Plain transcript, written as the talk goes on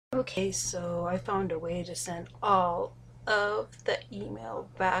Okay, so I found a way to send all of the email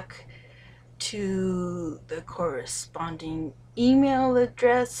back to the corresponding email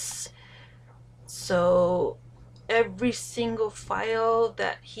address. So every single file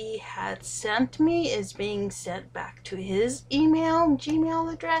that he had sent me is being sent back to his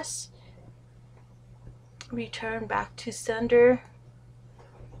Gmail address. Return back to sender.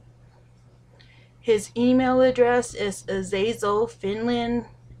 His email address is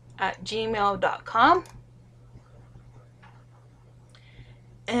azazelfinland@gmail.com.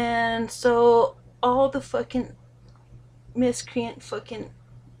 And so all the fucking miscreant fucking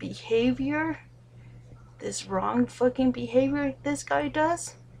behavior, this wrong fucking behavior this guy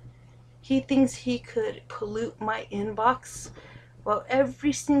does, he thinks he could pollute my inbox. Well,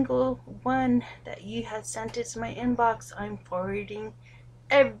 every single one that you had sent it to my inbox, I'm forwarding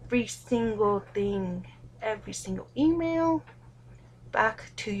every single thing, every single email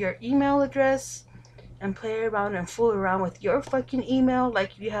back to your email address, and play around and fool around with your fucking email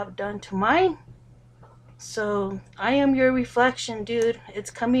like you have done to mine. So I am your reflection, dude.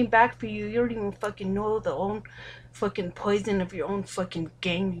 It's coming back for you. You don't even fucking know the own fucking poison of your own fucking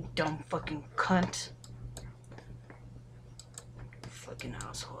game, you dumb fucking cunt. Fucking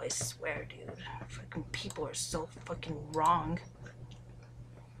asshole, I swear, dude. Fucking people are so fucking wrong.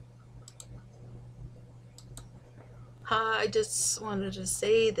 I just wanted to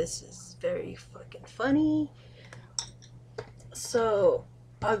say this is very fucking funny. So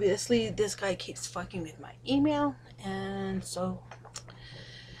obviously this guy keeps fucking with my email, and so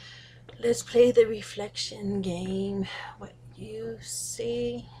let's play the reflection game. What you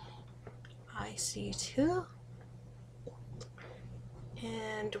see, I see too.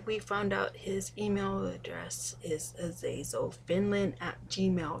 And we found out his email address is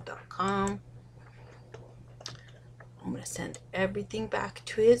azazelfinland@gmail.com. I'm going to send everything back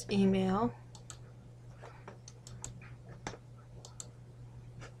to his email.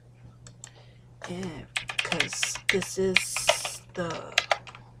 And because this is the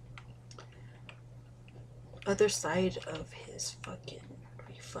other side of his fucking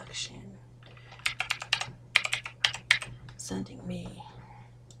reflection, sending me,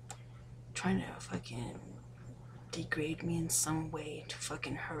 trying to fucking degrade me in some way to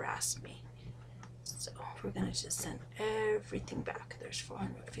fucking harass me. So we're gonna just send everything back. There's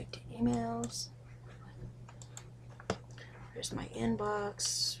 450 emails. There's my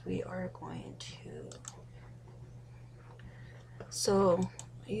inbox. We are going to. So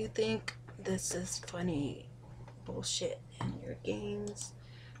you think this is funny bullshit in your games?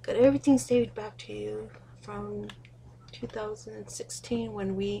 Got everything saved back to you from 2016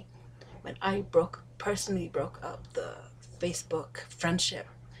 when I personally broke up the Facebook friendship.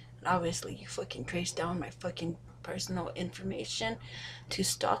 And obviously you fucking traced down my fucking personal information to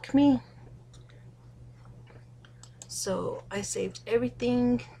stalk me. So I saved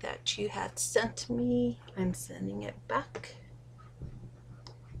everything that you had sent me. I'm sending it back.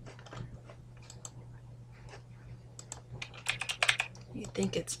 You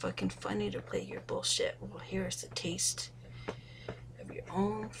think it's fucking funny to play your bullshit? Well, here's a taste of your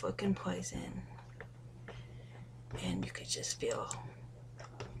own fucking poison. And you could just feel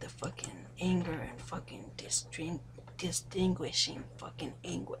the fucking anger and fucking distinguishing fucking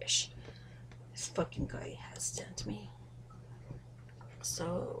anguish this fucking guy has sent me.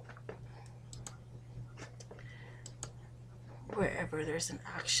 So wherever there's an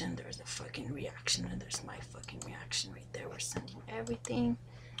action, there's a fucking reaction, and there's my fucking reaction right there. We're sending everything.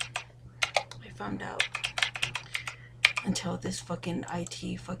 I found out until this fucking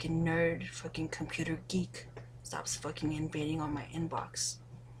IT fucking nerd fucking computer geek stops fucking invading on my inbox.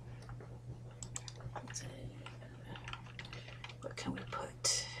 What can we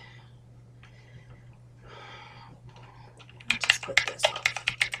put? I'll just put this off.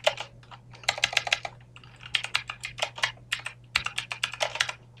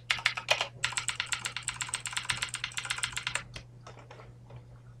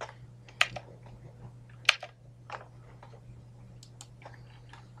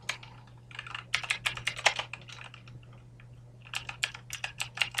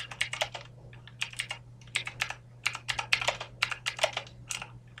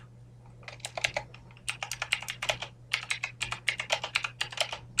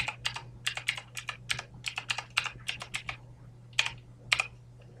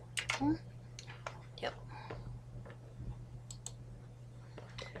 Yep.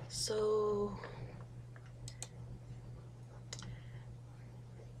 So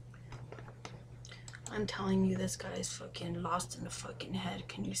I'm telling you, this guy's fucking lost in the fucking head.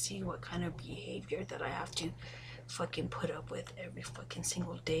 Can you see what kind of behavior that I have to fucking put up with every fucking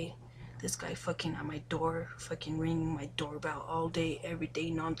single day. This guy fucking at my door, fucking ringing my doorbell all day, every day,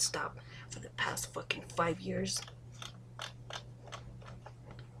 non-stop for the past fucking 5 years.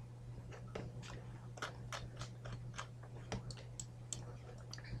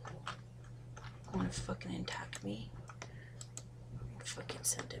 You wanna fucking attack me? Fucking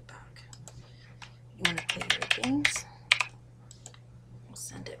send it back. You wanna play your games? I'll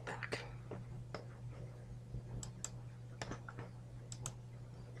send it back.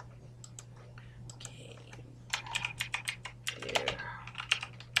 Okay. Beer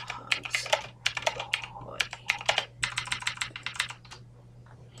hugs. Ahoy.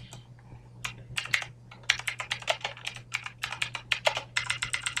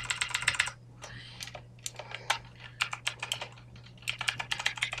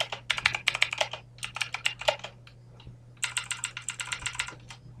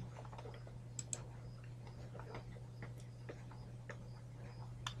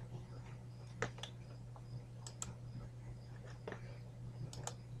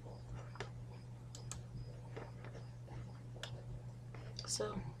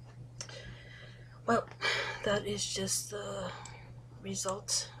 So, well, that is just the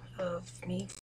result of me